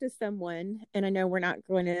talked to someone, and I know we're not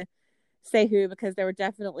going to say who because they were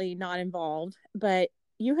definitely not involved, but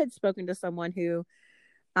you had spoken to someone who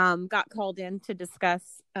got called in to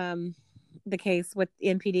discuss the case with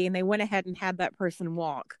NPD, and they went ahead and had that person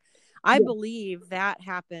walk. I believe that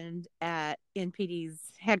happened at NPD's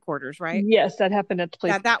headquarters, right? Yes, that happened at the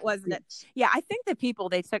police. That wasn't it. Yeah, I think the people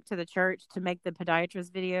they took to the church to make the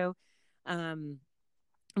podiatrist video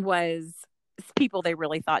was people they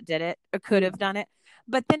really thought did it or could have done it.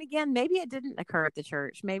 But then again, maybe it didn't occur at the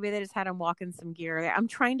church. Maybe they just had them walk in some gear. I'm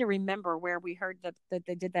trying to remember where we heard that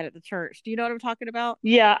they did that at the church. Do you know what I'm talking about?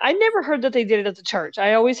 Yeah, I never heard that they did it at the church.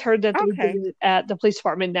 I always heard that they did it at the police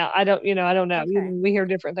department. Now, I don't know. Okay. We hear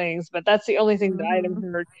different things, but that's the only thing that I had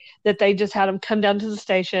heard, that they just had them come down to the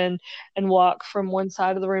station and walk from one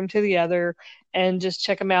side of the room to the other and just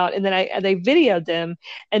check them out. And then they videoed them.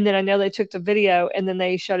 And then I know they took the video and then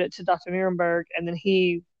they showed it to Dr. Nuremberg, and then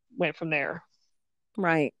he went from there.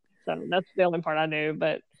 Right. So that's the only part I knew,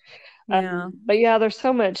 but yeah, there's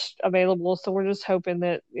so much available. So we're just hoping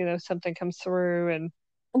that, something comes through. And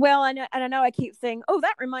well, I know I keep saying, oh,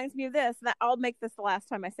 that reminds me of this, that I'll make this the last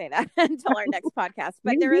time I say that until our next podcast.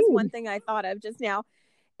 But there is one thing I thought of just now,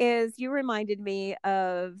 is you reminded me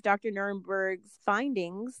of Dr. Nuremberg's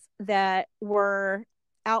findings that were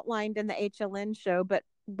outlined in the HLN show, but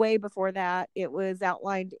way before that, it was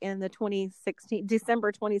outlined in the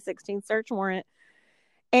December 2016 search warrant.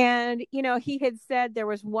 And, he had said there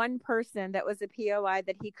was one person that was a POI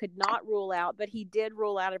that he could not rule out, but he did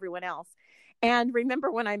rule out everyone else. And remember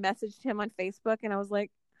when I messaged him on Facebook and I was like,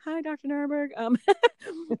 hi, Dr. Nuremberg.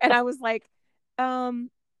 And I was like, do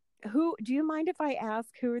you mind if I ask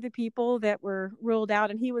who are the people that were ruled out?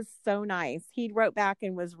 And he was so nice. He wrote back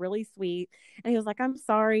and was really sweet. And he was like, I'm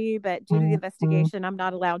sorry, but due to the investigation, I'm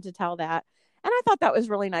not allowed to tell that. And I thought that was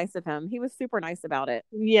really nice of him. He was super nice about it.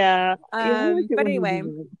 Yeah. But anyway,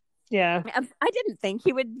 yeah, I didn't think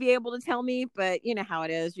he would be able to tell me, but you know how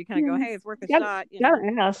it is. You kind of go, hey, it's worth a shot.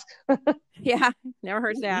 Gotta ask. Yeah. Never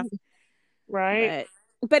hurts to ask. Right.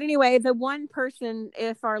 But anyway, the one person,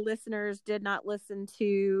 if our listeners did not listen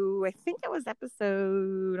to, I think it was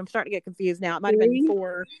episode, I'm starting to get confused now. It might have been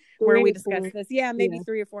 4 where we discussed this. Yeah, maybe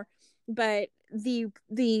 3 or 4. But the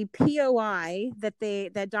POI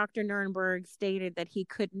that Dr. Nuremberg stated that he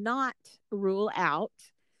could not rule out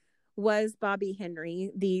was Bobby Henry,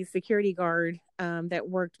 the security guard that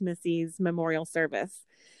worked Missy's memorial service.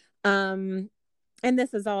 And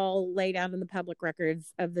this is all laid out in the public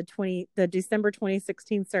records of the December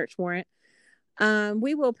 2016 search warrant.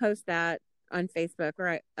 We will post that on Facebook,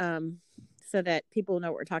 right? So that people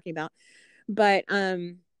know what we're talking about. But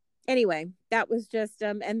anyway, that was just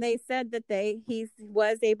and they said that he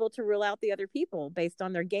was able to rule out the other people based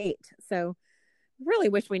on their gait. So really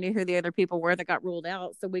wish we knew who the other people were that got ruled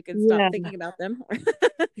out so we could stop thinking about them. Right.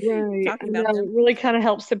 Talking about them. It really kind of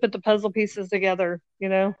helps to put the puzzle pieces together,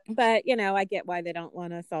 But, I get why they don't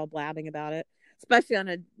want us all blabbing about it, especially on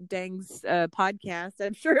a Dang's podcast.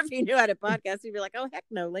 I'm sure if you knew I had a podcast, you'd be like, oh, heck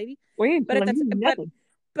no, lady. But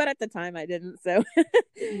at the time I didn't, so.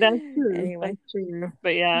 That's true. Anyway. That's true.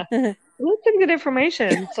 But yeah, that's some good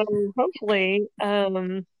information. So hopefully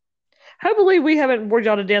we haven't bored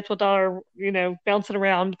y'all to death with our, bouncing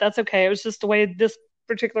around. But that's okay. It was just the way this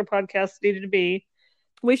particular podcast needed to be.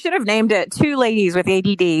 We should have named it Two Ladies with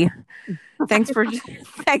ADD. Thanks for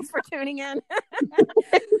tuning in.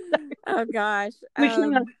 Oh gosh,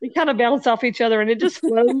 we kind of bounce off each other, and it just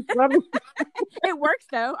flows. It works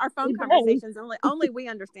though. Our phone conversations only we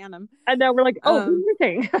understand them. I know, we're like,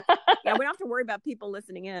 everything. Yeah, we don't have to worry about people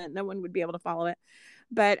listening in. No one would be able to follow it.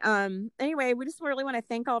 But anyway, we just really want to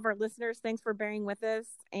thank all of our listeners. Thanks for bearing with us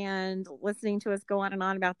and listening to us go on and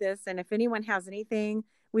on about this. And if anyone has anything,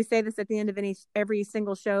 we say this at the end of every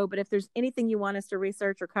single show, but if there's anything you want us to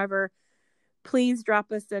research or cover, please drop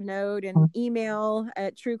us a note and email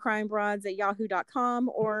at truecrimebroads@yahoo.com,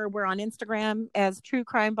 or we're on Instagram as True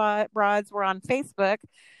Crime Broads. We're on Facebook,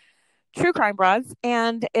 True Crime Broads.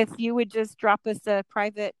 And if you would just drop us a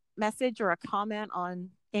private message or a comment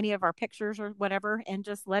on any of our pictures or whatever, and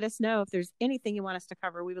just let us know if there's anything you want us to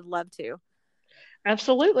cover, we would love to.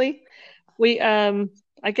 Absolutely. We,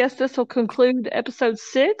 I guess this will conclude episode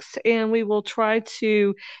 6, and we will try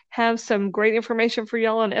to have some great information for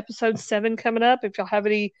y'all on episode 7 coming up. If y'all have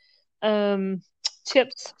any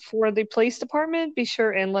tips for the police department, be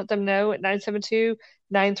sure and let them know at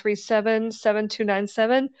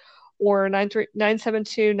 972-937-7297, or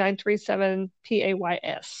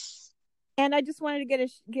 972-937-PAYS. And I just wanted to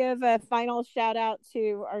give a final shout out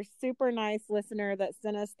to our super nice listener that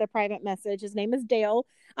sent us the private message. His name is Dale.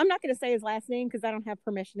 I'm not going to say his last name because I don't have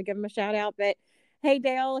permission to give him a shout out. But hey,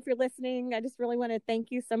 Dale, if you're listening, I just really want to thank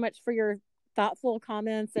you so much for your thoughtful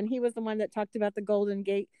comments. And he was the one that talked about the Golden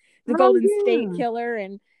Gate, the Golden State Killer,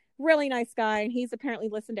 and really nice guy. And he's apparently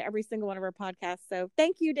listened to every single one of our podcasts. So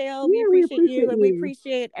thank you, Dale. We appreciate you, and we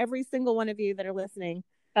appreciate every single one of you that are listening.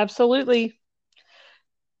 Absolutely.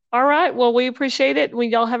 All right. Well, we appreciate it.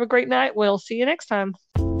 Y'all have a great night. We'll see you next time.